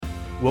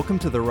Welcome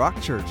to the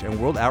Rock Church and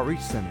World Outreach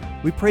Center.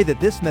 We pray that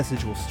this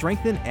message will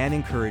strengthen and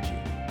encourage you.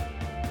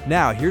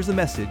 Now, here's a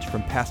message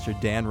from Pastor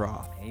Dan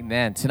Roth.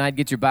 Amen. Tonight,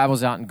 get your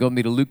Bibles out and go with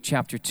me to Luke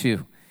chapter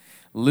 2.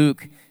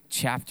 Luke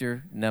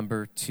chapter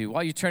number 2.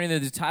 While you're turning there,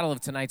 the title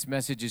of tonight's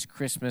message is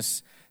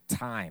Christmas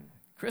Time.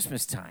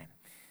 Christmas Time.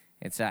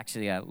 It's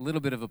actually a little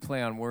bit of a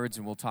play on words,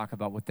 and we'll talk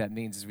about what that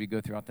means as we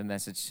go throughout the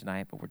message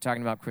tonight. But we're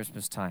talking about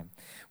Christmas time.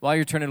 While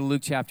you're turning to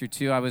Luke chapter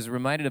 2, I was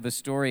reminded of a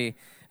story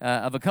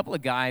of a couple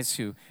of guys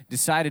who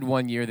decided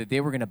one year that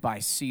they were going to buy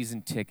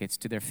season tickets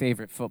to their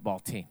favorite football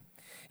team.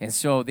 And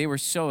so they were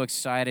so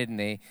excited, and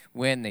they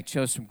went and they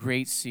chose some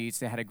great seats.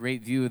 They had a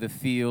great view of the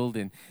field,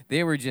 and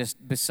they were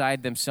just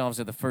beside themselves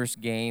at the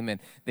first game,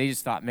 and they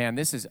just thought, man,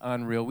 this is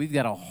unreal. We've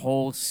got a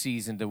whole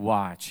season to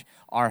watch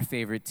our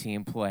favorite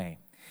team play.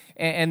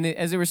 And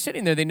as they were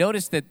sitting there, they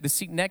noticed that the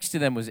seat next to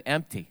them was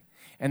empty.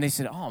 And they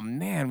said, oh,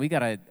 man, we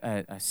got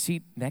a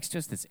seat next to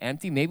us that's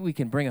empty. Maybe we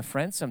can bring a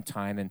friend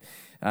sometime, and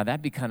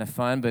that'd be kind of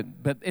fun.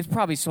 But it's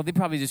probably so they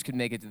probably just could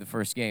make it to the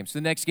first game. So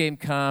the next game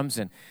comes,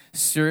 and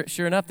sure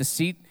enough, the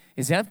seat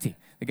is empty.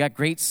 They got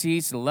great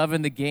seats,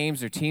 loving the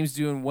games. Their team's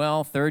doing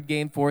well. Third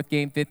game, fourth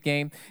game, fifth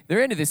game.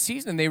 They're into the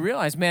season, and they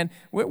realize, man,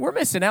 we're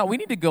missing out. We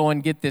need to go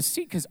and get this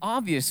seat because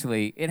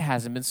obviously it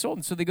hasn't been sold.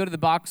 And so they go to the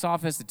box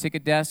office, the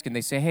ticket desk, and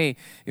they say, hey,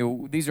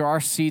 these are our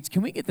seats.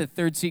 Can we get the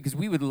third seat? Because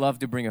we would love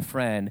to bring a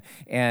friend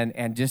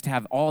and just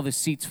have all the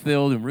seats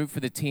filled and root for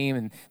the team,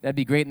 and that'd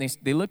be great. And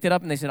they looked it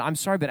up, and they said, I'm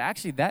sorry, but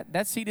actually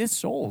that seat is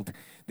sold.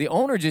 The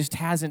owner just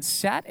hasn't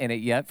sat in it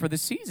yet for the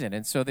season.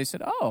 And so they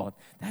said, oh,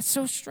 that's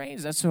so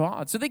strange. That's so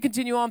odd. So they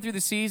continue on through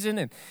the season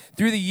and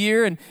through the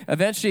year, and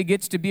eventually it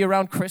gets to be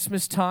around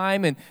Christmas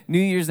time and New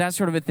Year's, that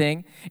sort of a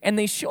thing. And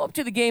they show up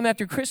to the game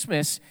after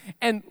Christmas,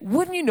 and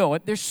wouldn't you know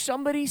it, there's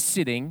somebody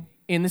sitting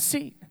in the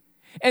seat.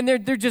 And they're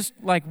just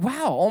like,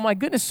 wow, oh my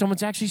goodness,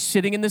 someone's actually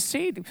sitting in the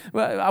seat.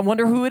 Well, I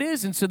wonder who it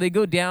is. And so they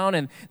go down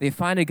and they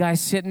find a guy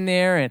sitting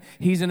there, and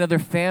he's another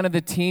fan of the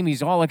team.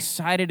 He's all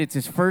excited. It's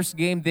his first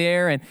game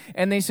there.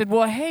 And they said,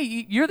 well, hey,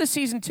 you're the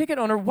season ticket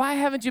owner. Why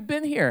haven't you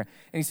been here?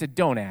 And he said,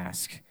 don't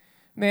ask.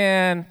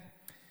 Man,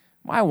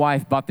 my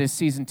wife bought this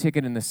season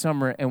ticket in the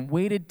summer and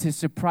waited to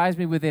surprise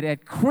me with it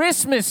at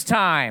Christmas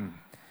time.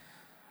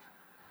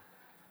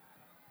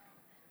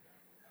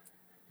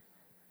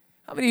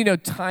 How many of you know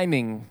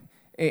timing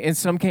in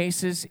some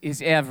cases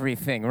is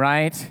everything,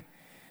 right?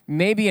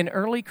 Maybe an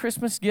early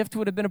Christmas gift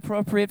would have been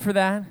appropriate for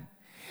that.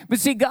 But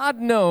see, God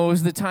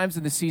knows the times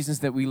and the seasons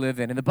that we live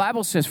in. And the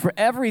Bible says for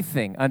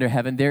everything under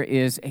heaven, there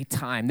is a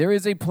time. There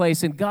is a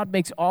place, and God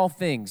makes all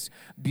things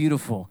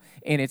beautiful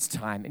in its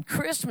time. And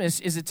Christmas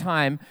is a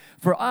time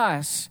for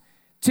us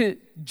to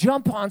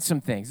jump on some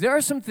things. There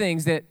are some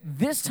things that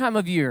this time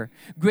of year,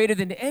 greater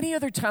than any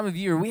other time of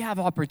year, we have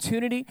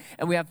opportunity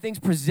and we have things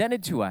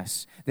presented to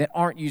us that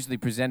aren't usually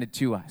presented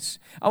to us.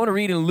 I want to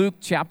read in Luke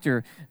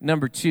chapter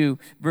number 2,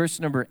 verse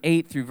number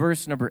 8 through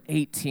verse number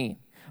 18.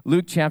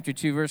 Luke chapter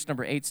 2, verse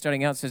number 8,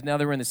 starting out, says, now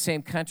there were in the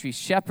same country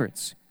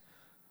shepherds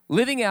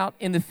living out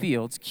in the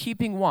fields,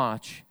 keeping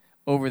watch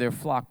over their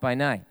flock by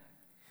night.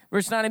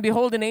 Verse 9, and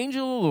behold, an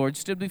angel of the Lord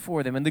stood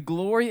before them, and the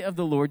glory of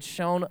the Lord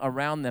shone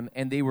around them,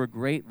 and they were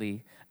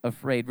greatly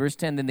afraid. Verse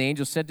 10, then the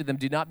angel said to them,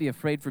 do not be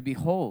afraid, for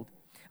behold,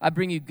 I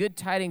bring you good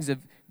tidings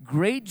of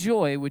great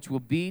joy, which will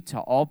be to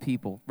all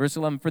people. Verse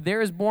 11, for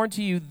there is born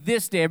to you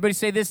this day, everybody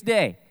say this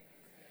day.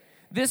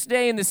 This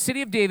day in the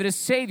city of David a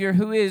Savior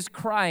who is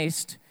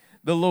Christ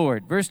the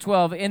Lord. Verse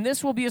 12, and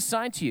this will be a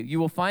sign to you.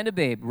 You will find a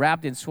babe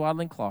wrapped in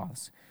swaddling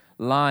cloths,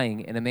 lying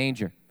in a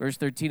manger. Verse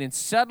 13, and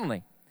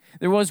suddenly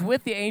there was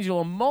with the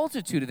angel a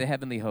multitude of the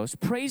heavenly host,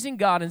 praising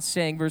God and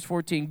saying, verse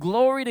 14,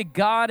 glory to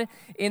God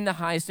in the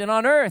highest, and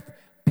on earth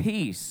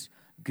peace,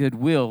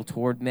 goodwill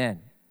toward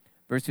men.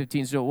 Verse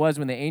 15, so it was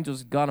when the angels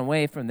had gone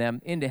away from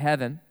them into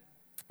heaven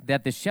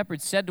that the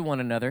shepherds said to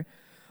one another,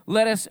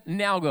 let us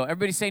now go.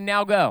 Everybody say,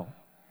 now go.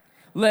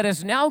 Let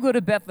us now go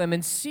to Bethlehem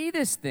and see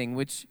this thing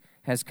which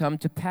has come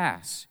to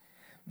pass,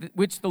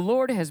 which the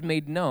Lord has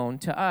made known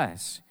to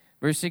us.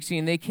 Verse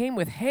 16, they came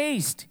with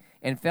haste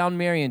and found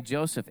Mary and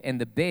Joseph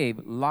and the babe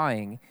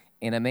lying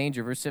in a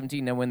manger. Verse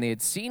 17, now when they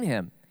had seen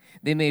him,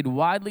 they made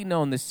widely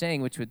known the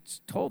saying which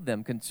was told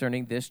them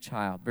concerning this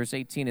child. Verse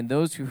 18, and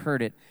those who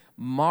heard it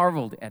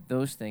marveled at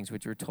those things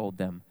which were told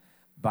them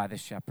by the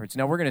shepherds.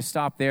 Now, we're going to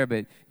stop there,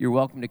 but you're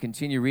welcome to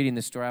continue reading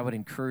the story. I would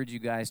encourage you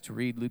guys to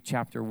read Luke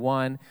chapter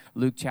 1,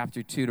 Luke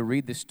chapter 2, to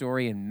read the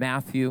story in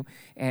Matthew,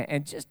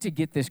 and just to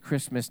get this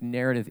Christmas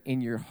narrative in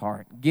your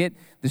heart. Get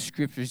the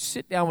scriptures,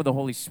 sit down with the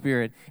Holy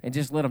Spirit, and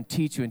just let him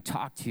teach you and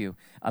talk to you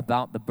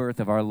about the birth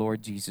of our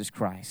Lord Jesus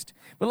Christ.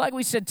 But like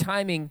we said,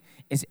 timing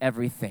is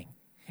everything,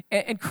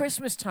 and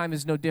Christmas time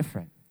is no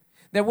different.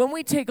 That when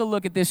we take a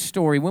look at this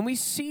story, when we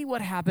see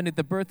what happened at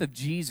the birth of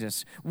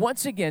Jesus,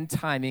 once again,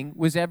 timing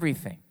was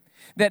everything.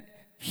 That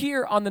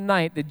here on the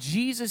night that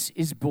Jesus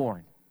is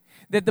born,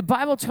 that the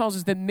Bible tells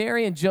us that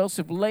Mary and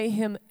Joseph lay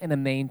him in a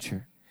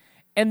manger.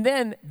 And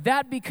then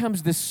that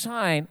becomes the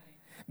sign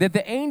that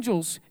the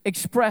angels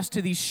expressed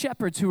to these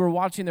shepherds who were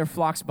watching their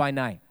flocks by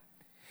night.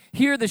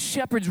 Here, the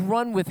shepherds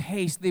run with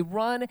haste. They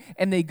run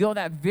and they go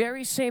that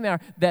very same hour,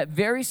 that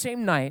very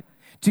same night,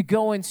 to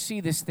go and see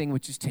this thing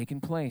which has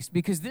taken place.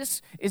 Because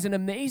this is an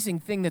amazing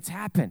thing that's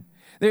happened.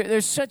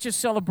 There's such a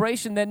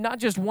celebration that not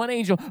just one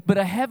angel, but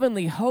a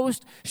heavenly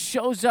host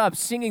shows up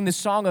singing the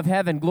song of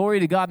heaven, glory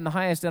to God in the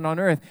highest, and on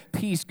earth,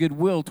 peace,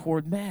 goodwill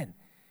toward men.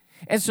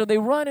 And so they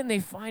run and they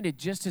find it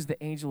just as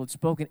the angel had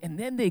spoken. And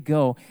then they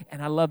go,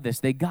 and I love this,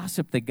 they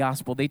gossip the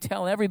gospel. They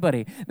tell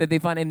everybody that they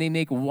find, and they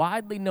make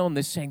widely known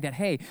this, saying that,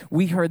 hey,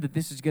 we heard that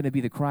this is going to be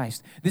the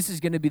Christ. This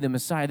is going to be the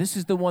Messiah. This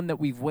is the one that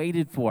we've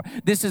waited for.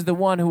 This is the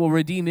one who will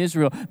redeem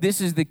Israel.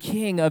 This is the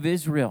King of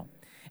Israel.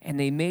 And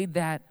they made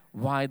that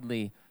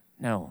widely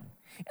known.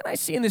 And I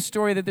see in this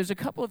story that there's a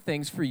couple of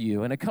things for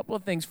you and a couple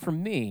of things for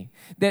me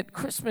that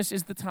Christmas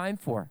is the time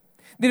for.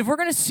 That if we're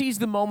going to seize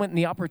the moment and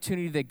the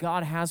opportunity that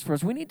God has for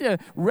us, we need to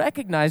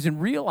recognize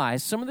and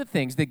realize some of the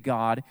things that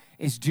God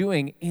is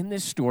doing in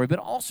this story. But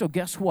also,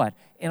 guess what?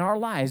 In our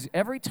lives,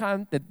 every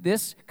time that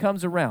this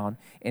comes around,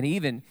 and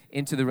even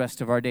into the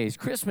rest of our days,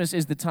 Christmas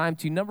is the time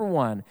to, number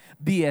one,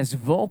 be as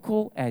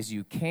vocal as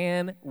you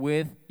can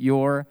with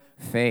your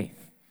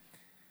faith.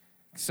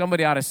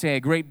 Somebody ought to say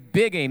a great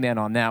big amen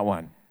on that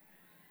one.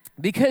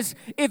 Because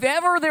if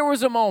ever there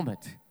was a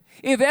moment,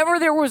 if ever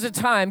there was a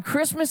time,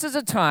 Christmas is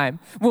a time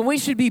when we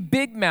should be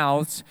big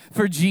mouths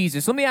for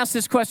Jesus. Let me ask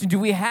this question. Do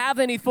we have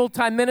any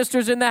full-time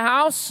ministers in the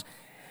house?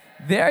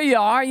 There you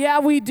are. Yeah,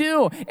 we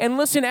do. And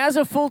listen, as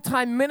a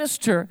full-time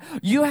minister,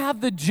 you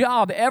have the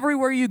job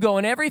everywhere you go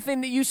and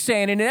everything that you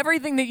say and in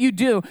everything that you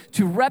do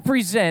to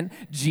represent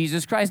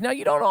Jesus Christ. Now,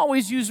 you don't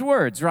always use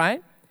words,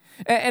 right?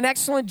 An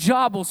excellent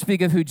job will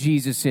speak of who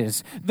Jesus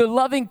is. The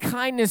loving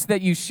kindness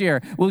that you share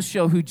will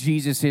show who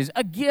Jesus is.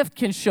 A gift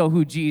can show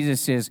who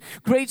Jesus is.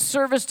 Great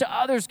service to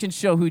others can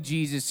show who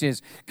Jesus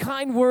is.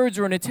 Kind words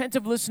or an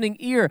attentive listening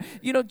ear.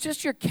 You know,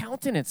 just your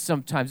countenance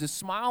sometimes. A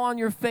smile on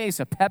your face,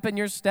 a pep in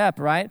your step,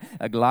 right?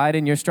 A glide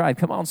in your stride.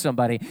 Come on,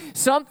 somebody.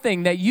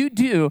 Something that you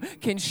do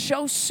can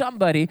show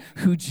somebody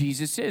who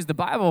Jesus is. The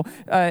Bible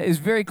is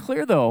very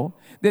clear, though,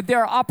 that there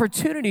are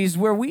opportunities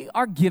where we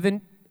are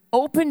given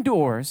open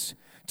doors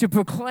to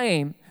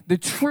proclaim the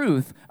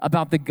truth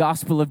about the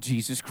gospel of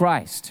Jesus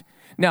Christ.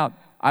 Now,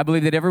 I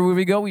believe that everywhere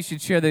we go, we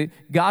should share the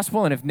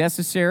gospel, and if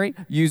necessary,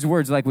 use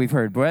words like we've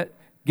heard. But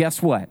guess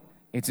what?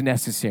 It's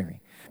necessary.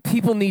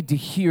 People need to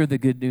hear the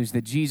good news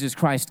that Jesus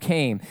Christ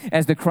came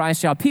as the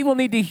Christ child. People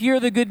need to hear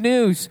the good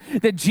news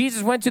that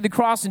Jesus went to the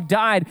cross and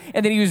died,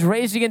 and that he was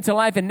raised again to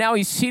life, and now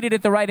he's seated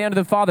at the right hand of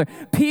the Father.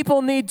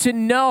 People need to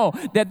know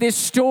that this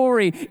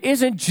story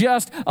isn't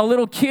just a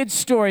little kid's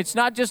story. It's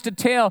not just a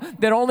tale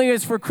that only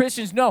is for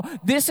Christians. No,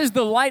 this is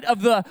the light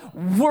of the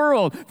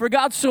world. For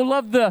God so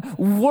loved the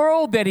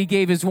world that he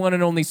gave his one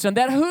and only Son,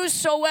 that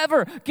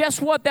whosoever,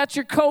 guess what? That's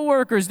your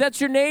coworkers,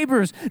 that's your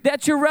neighbors,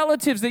 that's your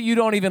relatives that you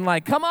don't even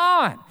like. Come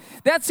on.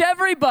 That's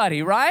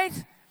everybody, right?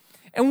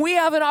 And we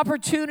have an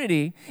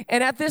opportunity,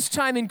 and at this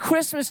time, in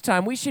Christmas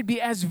time, we should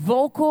be as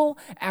vocal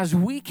as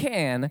we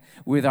can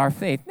with our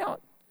faith. Now,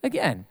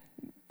 again,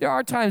 there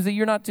are times that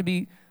you're not to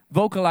be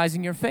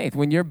vocalizing your faith.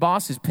 When your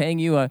boss is paying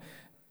you a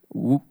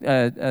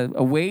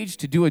wage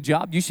to do a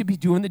job, you should be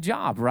doing the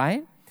job,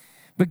 right?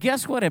 But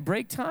guess what? At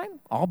break time,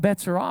 all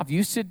bets are off.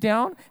 You sit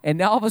down, and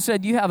now all of a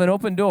sudden you have an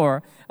open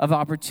door of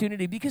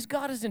opportunity because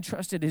God has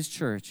entrusted his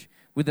church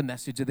with the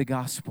message of the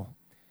gospel.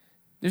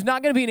 There's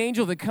not going to be an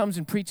angel that comes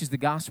and preaches the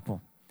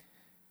gospel.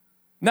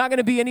 Not going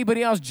to be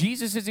anybody else.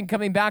 Jesus isn't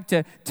coming back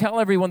to tell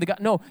everyone the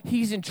gospel. No,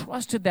 he's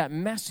entrusted that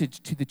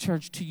message to the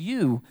church, to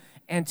you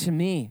and to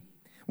me.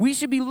 We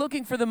should be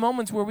looking for the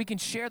moments where we can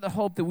share the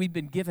hope that we've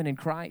been given in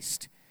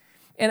Christ.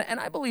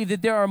 And I believe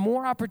that there are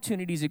more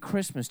opportunities at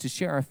Christmas to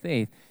share our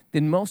faith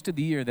than most of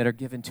the year that are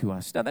given to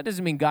us. Now, that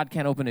doesn't mean God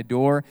can't open a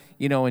door,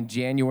 in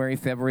January,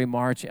 February,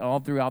 March, all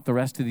throughout the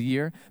rest of the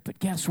year. But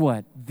guess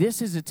what?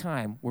 This is a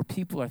time where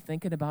people are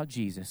thinking about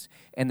Jesus,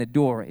 and the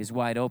door is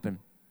wide open.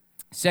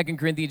 2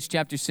 Corinthians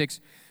chapter 6,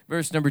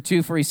 verse number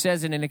 2, for he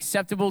says, in an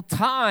acceptable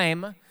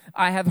time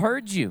I have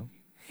heard you,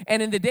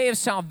 and in the day of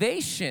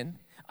salvation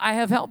I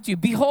have helped you.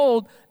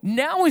 Behold,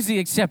 now is the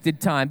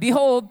accepted time.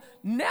 Behold,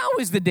 now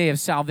is the day of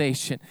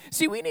salvation.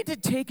 See, we need to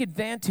take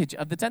advantage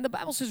of the time. The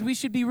Bible says we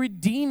should be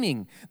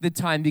redeeming the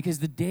time because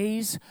the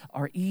days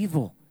are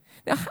evil.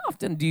 Now, how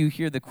often do you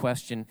hear the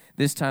question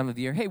this time of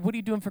the year, hey, what are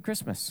you doing for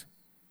Christmas?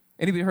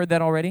 Anybody heard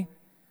that already?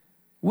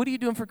 What are you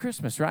doing for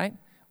Christmas, right?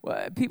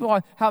 Well, people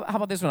are, how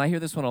about this one? I hear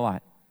this one a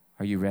lot.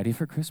 Are you ready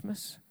for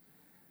Christmas?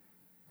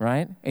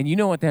 Right? And you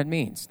know what that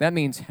means. That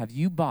means, have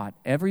you bought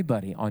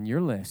everybody on your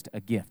list a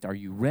gift? Are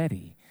you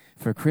ready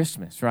for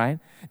Christmas, right?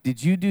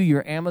 Did you do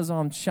your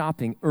Amazon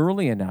shopping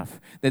early enough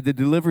that the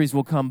deliveries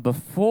will come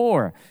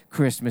before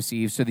Christmas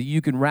Eve so that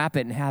you can wrap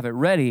it and have it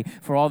ready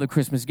for all the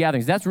Christmas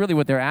gatherings? That's really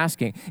what they're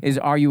asking, is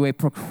are you a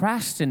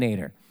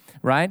procrastinator?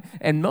 Right?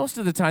 And most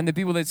of the time, the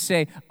people that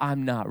say,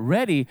 I'm not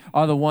ready,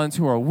 are the ones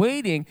who are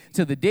waiting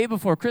till the day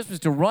before Christmas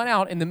to run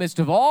out in the midst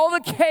of all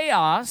the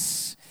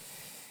chaos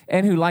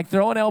and who like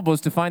throwing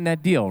elbows to find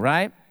that deal,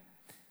 right?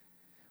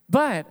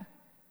 But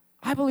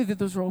I believe that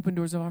those are open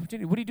doors of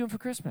opportunity. What are you doing for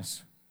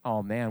Christmas?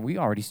 Oh, man, we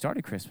already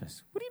started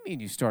Christmas. What do you mean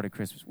you started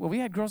Christmas? Well, we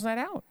had girls' night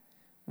out.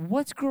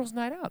 What's girls'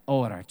 night out?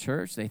 Oh, at our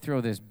church, they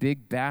throw this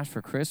big bash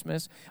for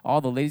Christmas.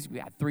 All the ladies, we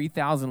had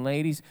 3,000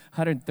 ladies,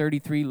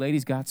 133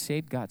 ladies got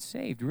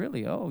saved.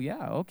 Really? Oh,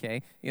 yeah,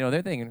 okay.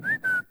 They're thinking,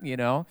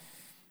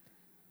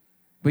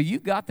 But you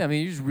got them,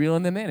 and you're just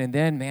reeling them in. And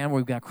then, man,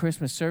 we've got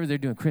Christmas service. They're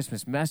doing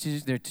Christmas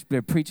messages.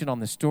 They're preaching on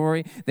the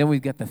story. Then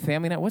we've got the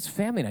family night. What's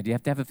family night? Do you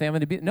have to have a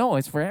family to be? No,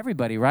 it's for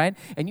everybody, right?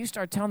 And you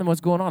start telling them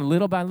what's going on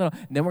little by little.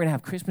 And then we're going to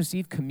have Christmas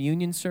Eve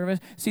communion service.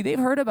 See, they've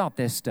heard about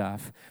this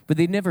stuff, but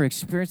they've never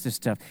experienced this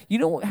stuff. You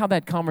know how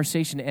that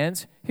conversation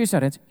ends? Here's how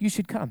it ends. You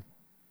should come.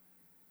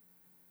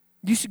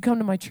 You should come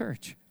to my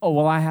church. Oh,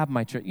 well, I have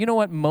my church. You know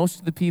what? Most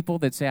of the people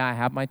that say I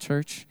have my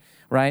church,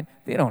 right?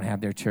 They don't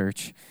have their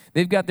church.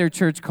 They've got their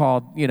church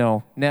called,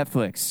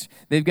 Netflix.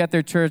 They've got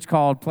their church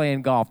called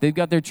playing golf. They've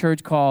got their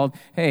church called,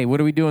 hey, what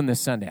are we doing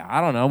this Sunday?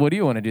 I don't know. What do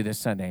you want to do this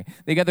Sunday?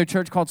 They got their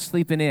church called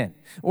sleeping in.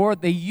 Or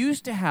they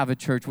used to have a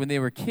church when they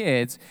were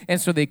kids,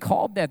 and so they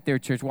called that their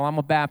church. Well, I'm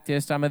a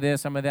Baptist. I'm a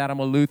this. I'm a that. I'm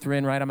a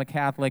Lutheran, right? I'm a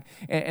Catholic.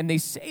 And they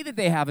say that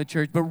they have a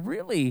church, but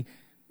really,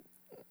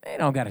 they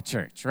don't got a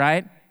church,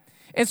 right?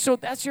 And so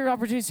that's your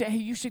opportunity to say, hey,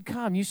 you should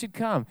come. You should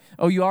come.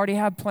 Oh, you already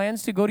have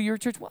plans to go to your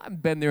church? Well, I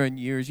haven't been there in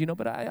years,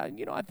 but I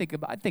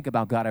think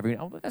about God every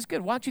night. Oh, that's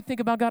good. Why don't you think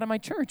about God at my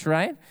church,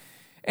 right?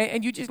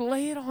 And you just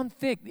lay it on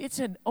thick. It's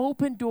an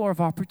open door of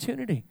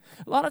opportunity.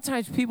 A lot of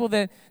times people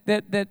that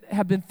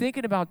have been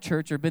thinking about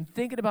church or been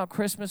thinking about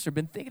Christmas or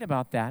been thinking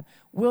about that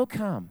will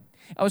come.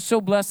 I was so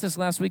blessed this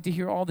last week to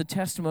hear all the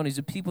testimonies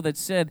of people that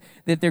said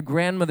that their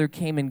grandmother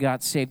came and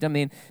got saved. I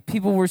mean,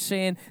 people were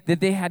saying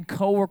that they had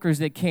coworkers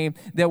that came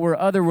that were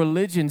other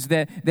religions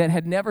that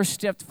had never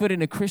stepped foot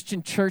in a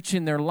Christian church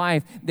in their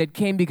life that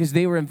came because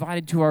they were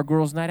invited to our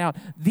girls' night out.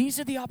 These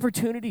are the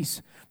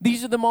opportunities.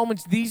 These are the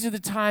moments. These are the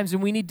times,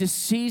 and we need to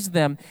seize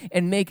them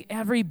and make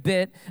every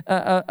bit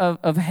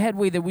of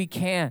headway that we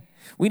can.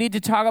 We need to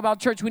talk about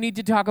church. We need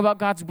to talk about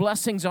God's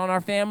blessings on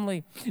our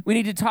family. We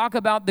need to talk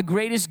about the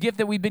greatest gift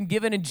that we've been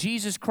given in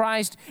Jesus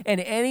Christ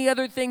and any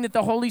other thing that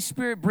the Holy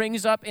Spirit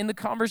brings up in the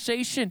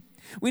conversation.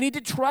 We need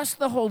to trust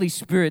the Holy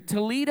Spirit to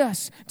lead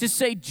us, to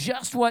say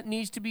just what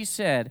needs to be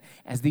said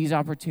as these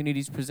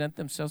opportunities present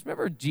themselves.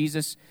 Remember,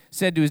 Jesus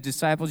said to his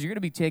disciples, you're going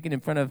to be taken in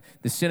front of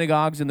the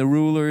synagogues and the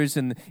rulers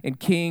and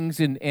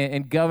kings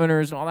and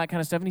governors and all that kind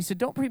of stuff. And he said,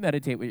 don't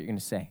premeditate what you're going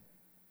to say.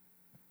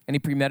 Any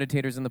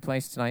premeditators in the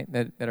place tonight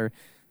that are,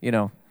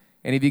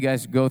 any of you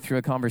guys go through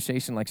a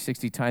conversation like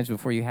 60 times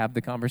before you have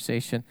the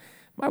conversation?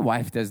 My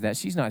wife does that.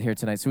 She's not here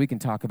tonight, so we can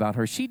talk about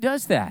her. She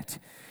does that.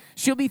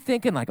 She'll be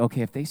thinking like,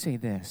 okay, if they say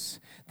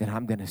this, then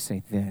I'm going to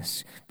say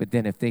this. But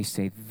then if they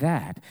say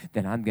that,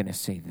 then I'm going to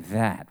say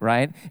that,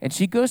 right? And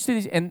she goes through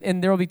these,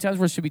 and there will be times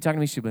where she'll be talking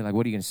to me. She'll be like,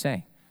 what are you going to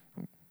say?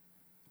 What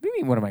do you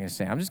mean, what am I going to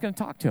say? I'm just going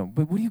to talk to him.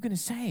 But what are you going to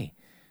say?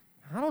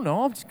 I don't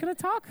know. I'm just going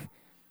to talk.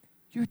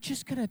 You're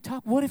just going to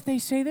talk. What if they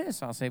say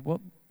this? I'll say, well,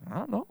 I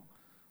don't know.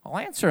 I'll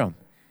answer them,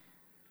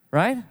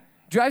 right?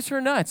 Drives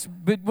her nuts.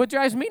 But what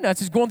drives me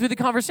nuts is going through the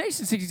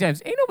conversation 60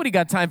 times. Ain't nobody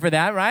got time for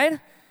that, right?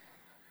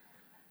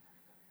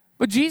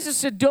 But Jesus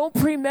said, don't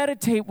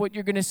premeditate what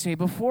you're going to say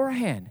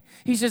beforehand.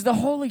 He says the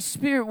Holy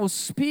Spirit will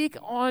speak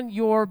on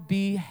your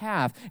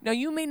behalf. Now,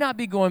 you may not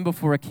be going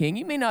before a king.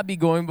 You may not be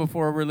going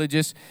before a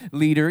religious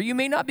leader. You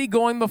may not be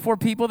going before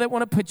people that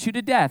want to put you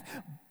to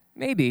death.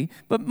 Maybe,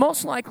 but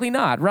most likely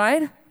not,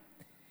 right?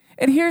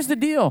 And here's the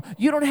deal.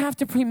 You don't have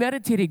to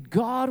premeditate it.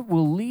 God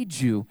will lead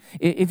you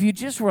if you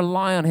just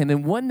rely on him.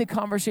 And when the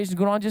conversation's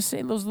going on, just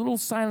say those little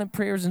silent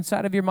prayers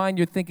inside of your mind.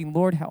 You're thinking,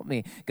 Lord, help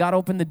me. God,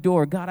 open the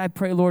door. God, I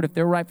pray, Lord, if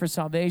they're right for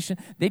salvation,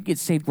 they'd get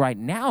saved right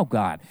now,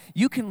 God.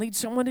 You can lead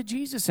someone to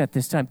Jesus at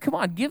this time. Come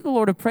on, give the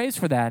Lord a praise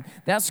for that.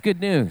 That's good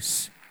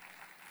news.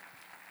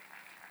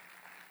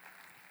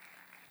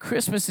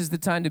 Christmas is the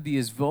time to be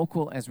as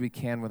vocal as we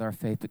can with our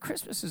faith, but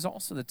Christmas is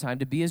also the time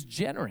to be as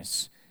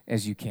generous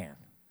as you can.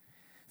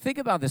 Think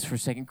about this for a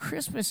second.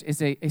 Christmas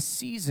is a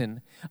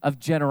season of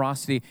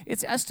generosity.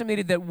 It's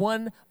estimated that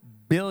 $1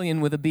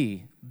 billion with a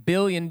B,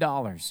 $billion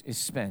is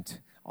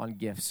spent on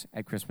gifts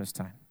at Christmas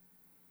time.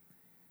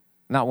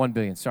 Not 1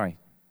 billion, sorry,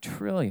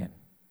 trillion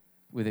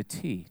with a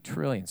T,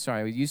 trillion.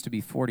 Sorry, it used to be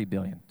 40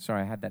 billion.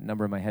 Sorry, I had that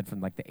number in my head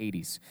from like the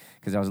 80s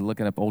because I was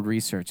looking up old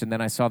research. And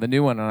then I saw the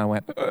new one and I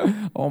went,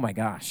 oh my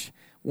gosh,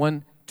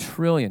 1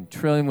 trillion,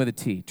 trillion with a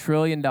T, $1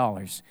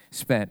 trillion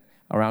spent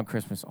around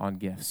Christmas on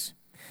gifts.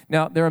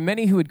 Now, there are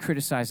many who would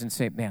criticize and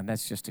say, man,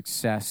 that's just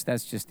excess.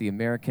 That's just the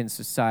American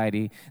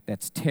society.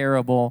 That's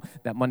terrible.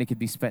 That money could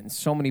be spent in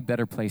so many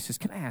better places.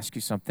 Can I ask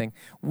you something?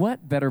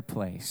 What better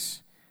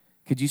place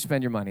could you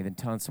spend your money than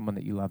telling someone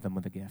that you love them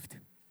with a gift?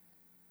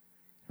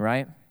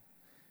 Right?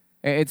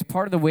 It's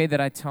part of the way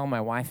that I tell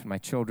my wife and my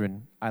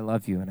children, I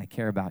love you and I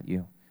care about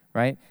you.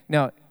 Right?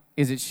 Now,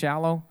 is it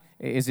shallow?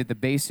 Is it the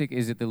basic?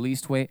 Is it the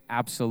least way?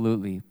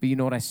 Absolutely. But you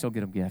know what? I still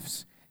get them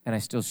gifts. And I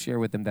still share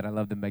with them that I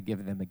love them by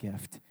giving them a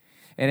gift.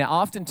 And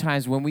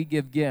oftentimes when we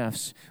give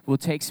gifts, we'll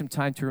take some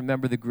time to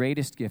remember the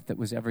greatest gift that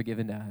was ever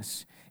given to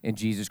us in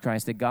Jesus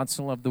Christ, that God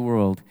so loved the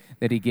world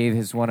that he gave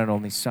his one and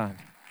only Son.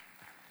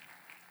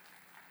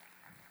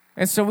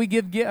 And so we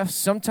give gifts.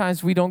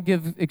 Sometimes we don't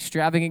give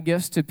extravagant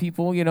gifts to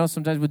people.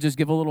 Sometimes we'll just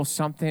give a little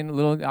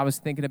something, I was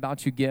thinking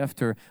about you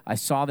gift, or I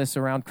saw this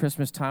around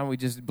Christmas time. We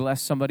just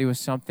bless somebody with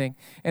something.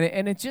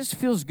 And it just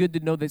feels good to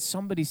know that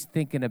somebody's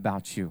thinking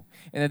about you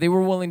and that they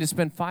were willing to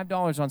spend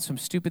 $5 on some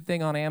stupid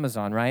thing on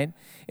Amazon, right?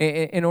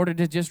 In order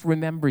to just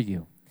remember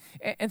you.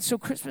 And so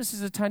Christmas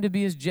is a time to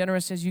be as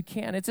generous as you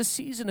can. It's a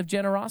season of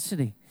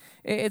generosity.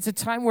 It's a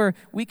time where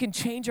we can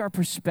change our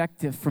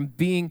perspective from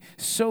being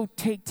so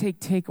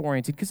take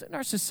oriented. Because in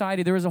our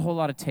society, there is a whole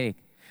lot of take.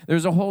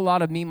 There's a whole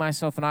lot of me,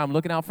 myself, and I. I'm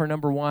looking out for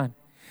number one.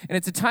 And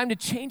it's a time to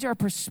change our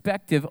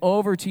perspective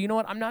over to, you know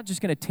what, I'm not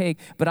just going to take,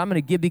 but I'm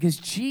going to give, because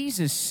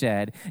Jesus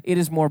said it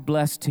is more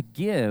blessed to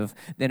give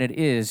than it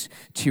is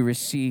to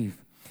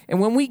receive. And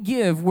when we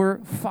give,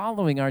 we're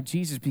following our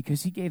Jesus,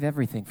 because he gave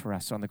everything for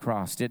us on the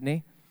cross, didn't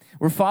he?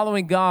 We're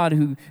following God,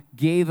 who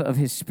gave of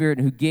his Spirit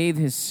and who gave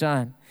his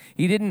Son.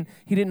 He didn't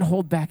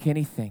hold back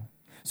anything.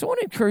 So I want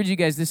to encourage you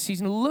guys this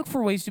season to look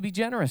for ways to be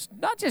generous.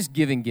 Not just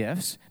giving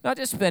gifts, not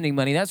just spending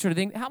money, that sort of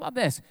thing. How about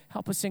this?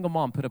 Help a single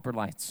mom put up her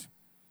lights.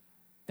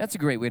 That's a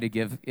great way to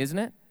give, isn't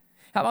it?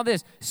 How about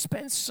this?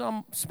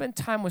 Spend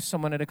time with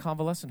someone at a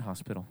convalescent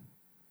hospital.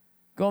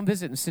 Go and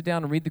visit and sit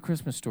down and read the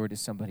Christmas story to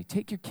somebody.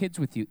 Take your kids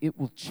with you. It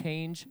will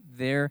change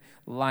their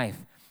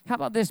life. How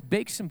about this?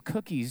 Bake some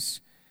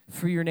cookies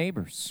for your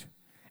neighbors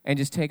and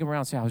just take them around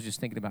and say, I was just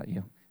thinking about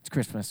you. It's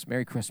Christmas.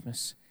 Merry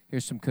Christmas.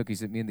 Here's some cookies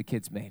that me and the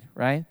kids made,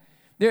 right?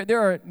 There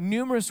are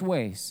numerous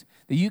ways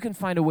that you can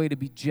find a way to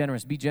be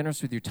generous. Be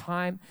generous with your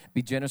time.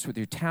 Be generous with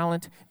your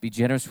talent. Be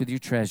generous with your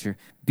treasure.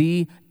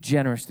 Be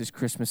generous this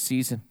Christmas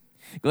season.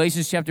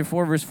 Galatians chapter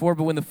 4, verse 4,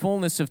 but when the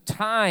fullness of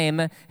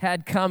time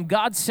had come,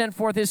 God sent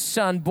forth his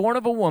Son, born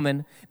of a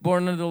woman,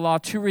 born under the law,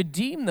 to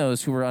redeem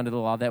those who were under the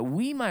law, that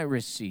we might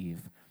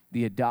receive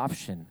the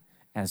adoption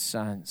as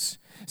sons.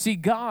 See,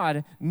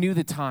 God knew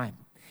the time.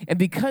 And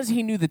because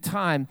he knew the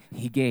time,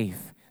 he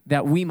gave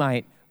that we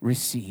might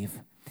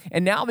receive.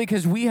 And now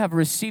because we have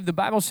received, the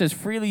Bible says,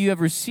 freely you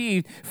have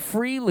received,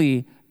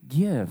 freely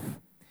give.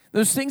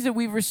 Those things that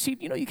we've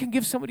received, you can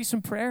give somebody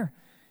some prayer.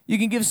 You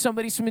can give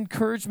somebody some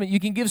encouragement. You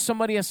can give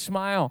somebody a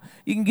smile.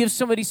 You can give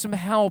somebody some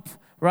help,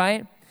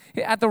 right?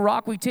 At The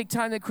Rock, we take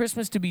time at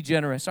Christmas to be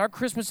generous. Our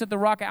Christmas at The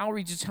Rock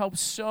Outreach has helped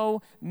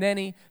so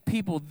many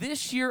people.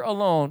 This year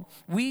alone,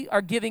 we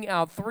are giving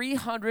out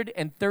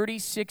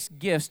 336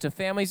 gifts to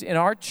families in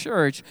our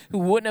church who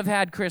wouldn't have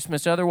had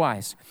Christmas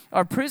otherwise.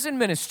 Our prison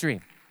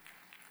ministry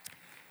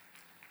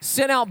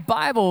sent out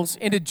Bibles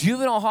into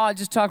juvenile hall. I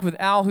just talked with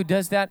Al, who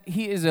does that.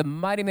 He is a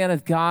mighty man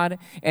of God,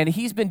 and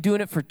he's been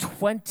doing it for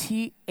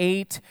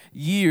 28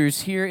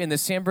 years here in the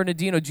San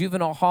Bernardino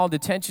Juvenile Hall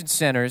Detention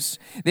Centers.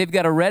 They've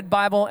got a red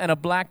Bible and a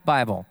black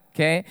Bible.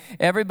 Okay,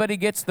 everybody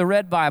gets the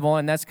red Bible,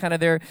 and that's kind of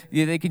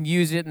they can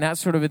use it and that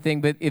sort of a thing.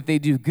 But if they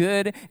do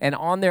good and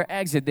on their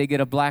exit, they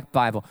get a black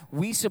Bible.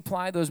 We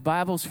supply those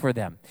Bibles for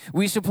them.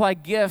 We supply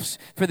gifts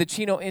for the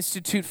Chino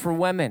Institute for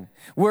Women.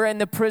 We're in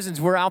the prisons.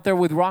 We're out there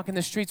with Rocking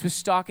the Streets with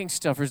stocking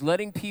stuffers,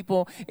 letting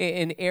people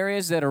in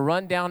areas that are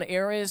run down,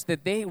 areas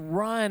that they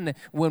run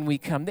when we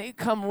come. They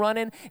come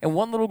running, and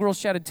one little girl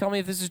shouted, tell me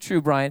if this is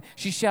true, Brian.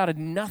 She shouted,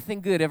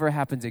 nothing good ever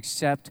happens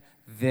except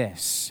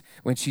this,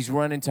 when she's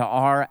run into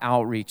our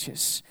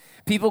outreaches.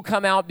 People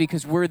come out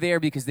because we're there,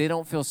 because they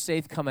don't feel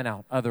safe coming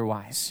out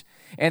otherwise.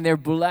 And they're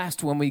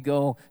blessed when we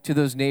go to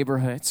those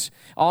neighborhoods.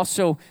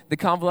 Also, the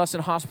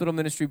convalescent hospital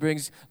ministry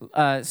brings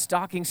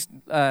stockings,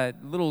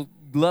 little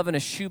glove and a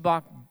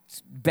shoebox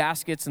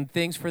baskets and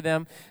things for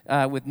them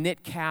with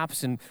knit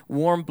caps and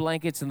warm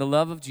blankets and the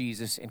love of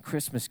Jesus and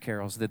Christmas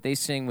carols that they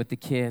sing with the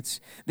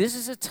kids. This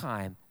is a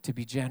time to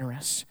be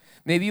generous.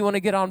 Maybe you want to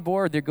get on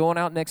board. They're going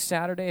out next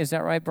Saturday. Is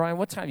that right, Brian?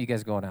 What time are you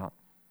guys going out?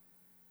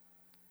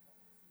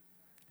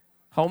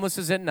 Homeless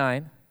is at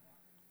 9.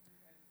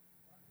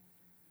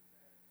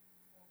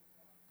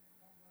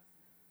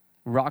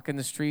 Rocking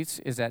the Streets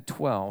is at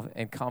 12,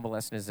 and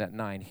Convalescent is at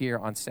 9 here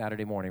on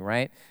Saturday morning,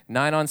 right?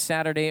 9 on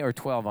Saturday or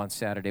 12 on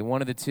Saturday.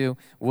 One of the two.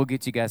 We'll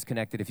get you guys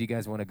connected if you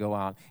guys want to go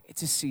out.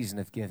 It's a season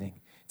of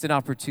giving. It's an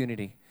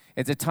opportunity.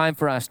 It's a time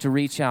for us to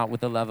reach out with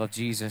the love of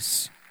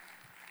Jesus.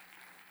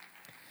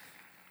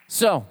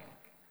 So,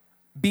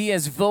 be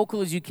as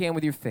vocal as you can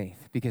with your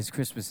faith, because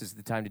Christmas is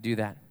the time to do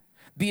that.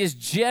 Be as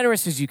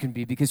generous as you can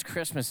be, because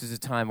Christmas is a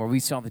time where we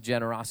saw the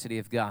generosity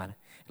of God.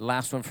 The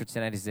last one for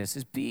tonight is this,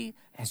 is be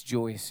as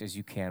joyous as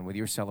you can with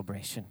your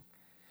celebration.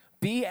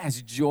 Be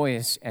as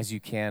joyous as you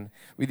can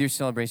with your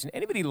celebration.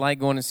 Anybody like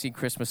going to see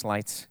Christmas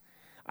lights?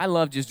 I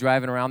love just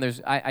driving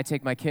around. I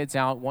take my kids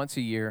out once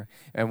a year,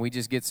 and we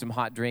just get some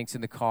hot drinks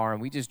in the car,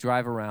 and we just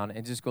drive around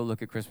and just go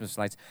look at Christmas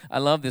lights. I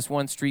love this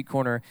one street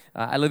corner.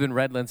 I live in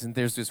Redlands, and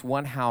there's this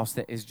one house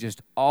that is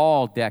just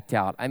all decked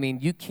out. I mean,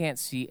 you can't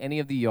see any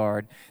of the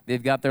yard.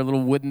 They've got their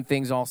little wooden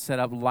things all set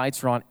up.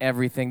 Lights are on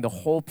everything. The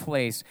whole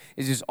place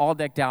is just all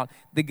decked out.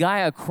 The guy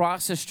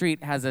across the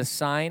street has a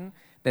sign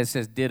that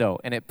says ditto,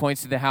 and it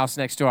points to the house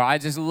next door. I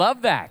just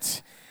love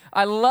that.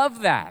 I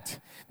love that.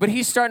 But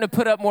he's starting to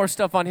put up more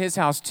stuff on his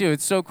house too.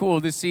 It's so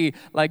cool to see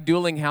like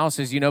dueling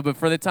houses, but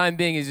for the time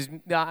being, it's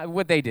just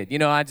what they did.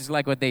 I just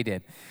like what they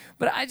did.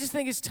 But I just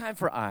think it's time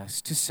for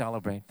us to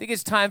celebrate. I think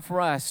it's time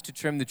for us to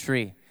trim the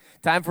tree.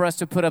 Time for us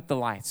to put up the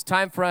lights.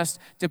 Time for us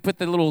to put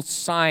the little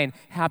sign,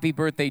 Happy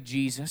Birthday,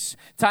 Jesus.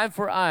 Time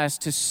for us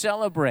to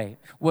celebrate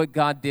what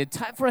God did.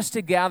 Time for us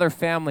to gather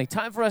family.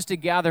 Time for us to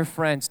gather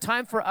friends.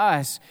 Time for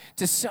us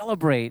to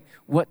celebrate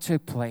what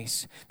took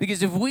place.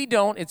 Because if we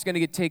don't, it's going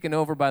to get taken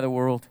over by the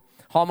world.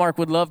 Hallmark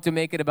would love to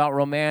make it about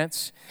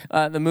romance.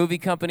 The movie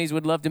companies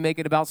would love to make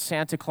it about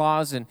Santa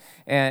Claus and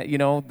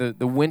the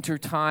winter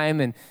time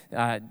and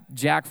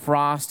Jack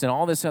Frost and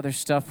all this other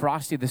stuff,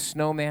 Frosty the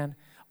Snowman.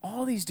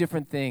 All these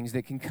different things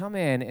that can come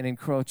in and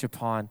encroach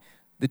upon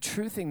the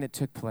true thing that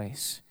took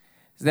place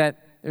is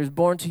that there's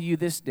born to you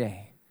this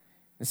day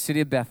in the city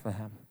of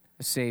Bethlehem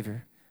a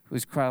Savior who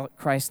is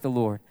Christ the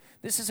Lord.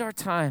 This is our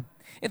time.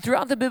 And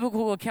throughout the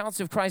biblical accounts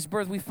of Christ's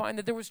birth, we find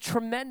that there was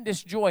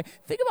tremendous joy.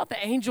 Think about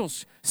the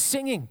angels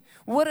singing.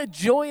 What a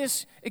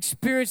joyous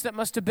experience that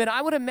must have been.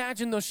 I would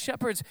imagine those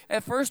shepherds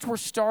at first were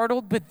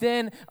startled, but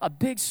then a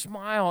big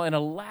smile and a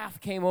laugh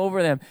came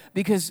over them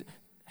because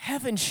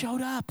heaven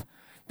showed up.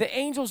 The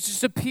angels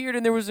just appeared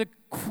and there was a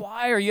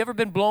choir. You ever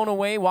been blown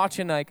away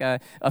watching like a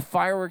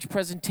fireworks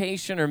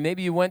presentation, or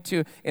maybe you went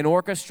to an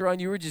orchestra and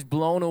you were just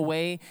blown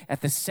away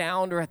at the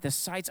sound or at the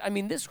sights? I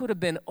mean, this would have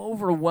been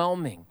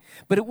overwhelming,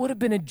 but it would have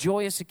been a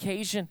joyous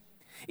occasion.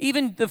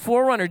 Even the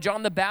forerunner,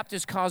 John the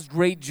Baptist, caused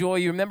great joy.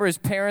 You remember his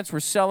parents were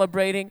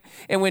celebrating.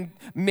 And when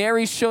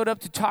Mary showed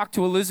up to talk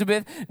to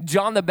Elizabeth,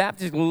 John the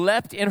Baptist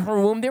leapt in her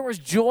womb. There was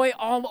joy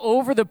all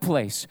over the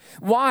place.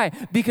 Why?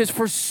 Because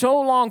for so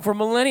long, for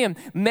millennium,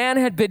 man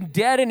had been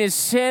dead in his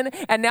sin,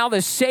 and now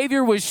the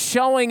Savior was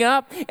showing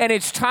up, and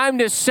it's time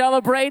to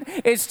celebrate.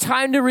 It's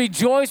time to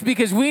rejoice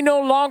because we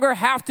no longer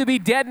have to be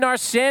dead in our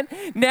sin.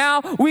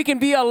 Now we can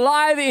be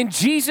alive in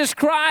Jesus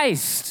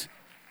Christ.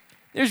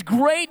 There's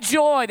great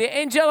joy, the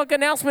angelic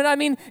announcement. I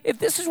mean, if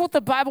this is what the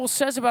Bible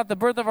says about the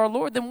birth of our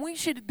Lord, then we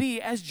should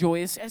be as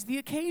joyous as the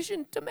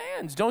occasion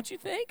demands, don't you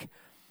think?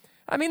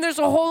 I mean, there's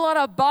a whole lot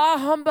of bah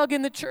humbug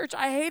in the church.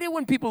 I hate it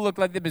when people look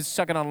like they've been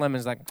sucking on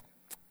lemons like.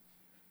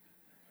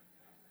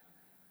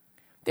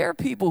 There are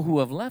people who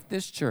have left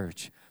this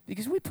church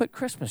because we put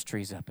Christmas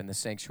trees up in the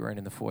sanctuary and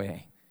in the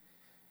foyer.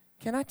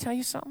 Can I tell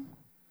you something?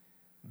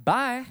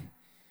 Bye.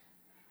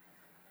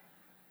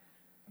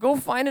 Go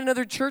find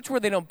another church where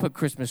they don't put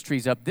Christmas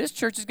trees up. This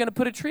church is going to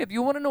put a tree up.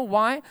 You want to know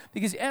why?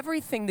 Because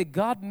everything that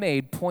God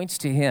made points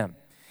to Him.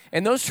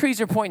 And those trees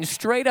are pointing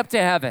straight up to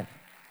heaven.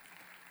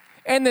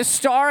 And the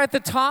star at the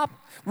top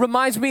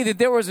reminds me that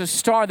there was a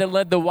star that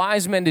led the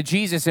wise men to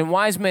Jesus, and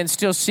wise men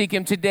still seek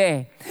Him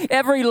today.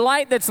 Every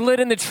light that's lit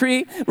in the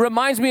tree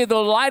reminds me of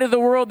the light of the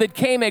world that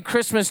came at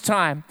Christmas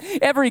time.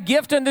 Every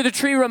gift under the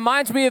tree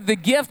reminds me of the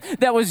gift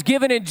that was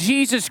given in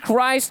Jesus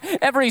Christ.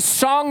 Every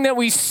song that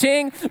we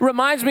sing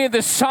reminds me of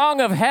the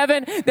song of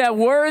heaven, that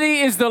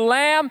worthy is the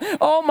Lamb.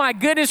 Oh my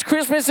goodness,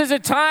 Christmas is a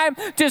time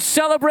to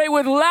celebrate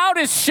with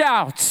loudest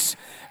shouts.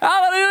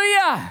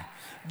 Hallelujah!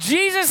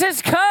 Jesus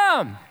has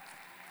come.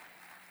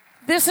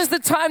 This is the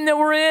time that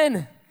we're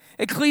in.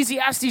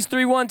 Ecclesiastes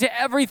 3:1, to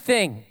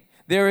everything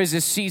there is a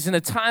season,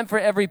 a time for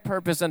every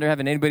purpose under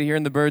heaven. Anybody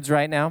hearing the birds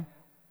right now?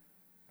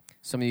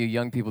 Some of you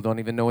young people don't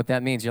even know what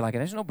that means. You're like,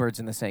 there's no birds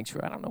in the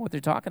sanctuary. I don't know what they're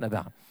talking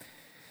about.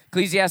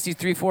 Ecclesiastes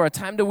 3:4, a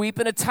time to weep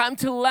and a time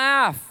to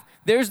laugh.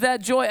 There's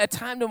that joy, a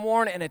time to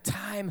mourn and a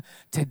time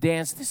to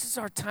dance. This is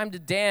our time to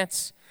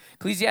dance.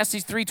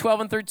 Ecclesiastes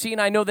 3:12 and 13,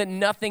 I know that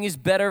nothing is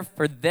better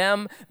for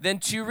them than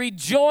to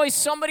rejoice.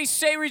 Somebody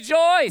say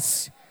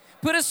rejoice.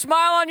 Put a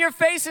smile on your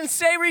face and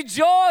say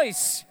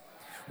rejoice.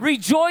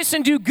 Rejoice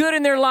and do good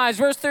in their lives.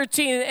 Verse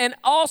 13, and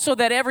also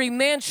that every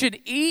man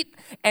should eat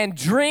and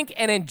drink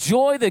and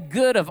enjoy the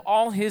good of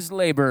all his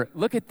labor.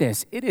 Look at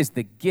this. It is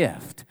the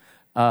gift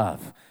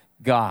of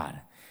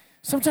God.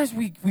 Sometimes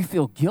we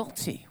feel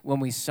guilty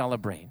when we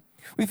celebrate.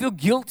 We feel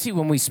guilty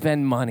when we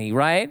spend money,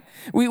 right?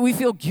 We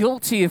feel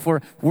guilty if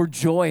we're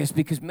joyous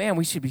because, man,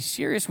 we should be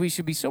serious. We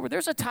should be sober.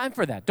 There's a time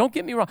for that. Don't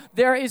get me wrong.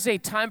 There is a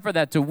time for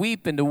that, to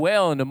weep and to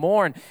wail and to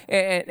mourn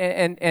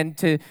and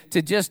to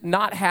just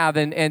not have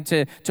and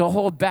to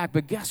hold back.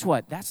 But guess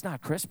what? That's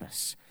not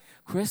Christmas.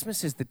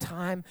 Christmas is the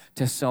time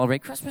to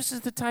celebrate. Christmas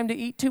is the time to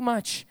eat too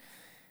much.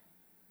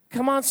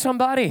 Come on,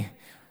 somebody.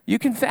 You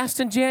can fast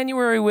in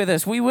January with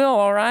us. We will,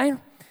 all right?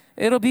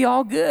 It'll be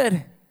all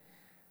good.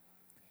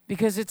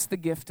 Because it's the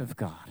gift of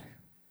God.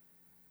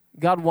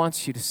 God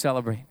wants you to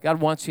celebrate. God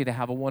wants you to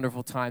have a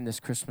wonderful time this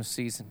Christmas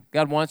season.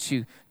 God wants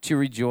you to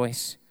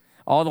rejoice.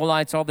 All the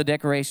lights, all the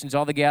decorations,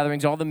 all the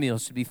gatherings, all the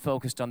meals should be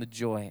focused on the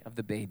joy of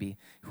the baby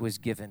who is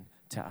given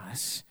to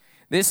us.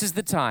 This is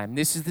the time,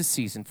 this is the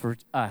season for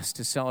us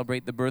to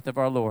celebrate the birth of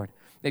our Lord.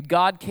 That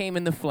God came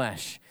in the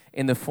flesh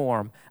in the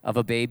form of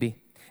a baby.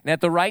 And at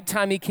the right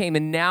time He came,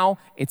 and now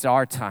it's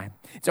our time.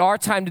 It's our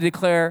time to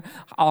declare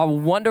our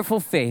wonderful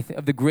faith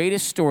of the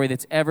greatest story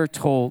that's ever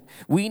told.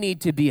 We need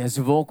to be as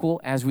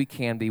vocal as we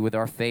can be with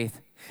our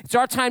faith. It's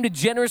our time to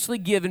generously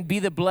give and be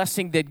the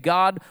blessing that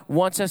God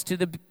wants us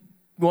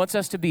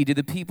to be to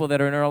the people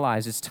that are in our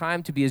lives. It's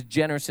time to be as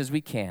generous as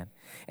we can.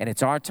 And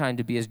it's our time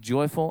to be as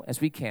joyful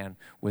as we can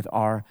with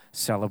our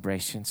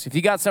celebrations. If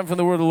you got something from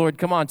the word of the Lord,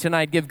 come on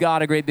tonight, give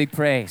God a great big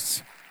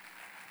praise.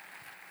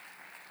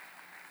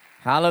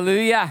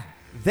 Hallelujah.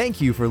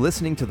 Thank you for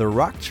listening to the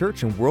Rock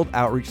Church and World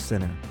Outreach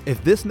Center.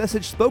 If this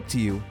message spoke to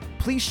you,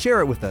 please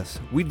share it with us.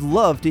 We'd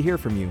love to hear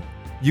from you.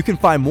 You can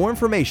find more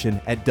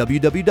information at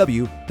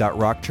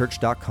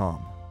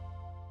www.rockchurch.com.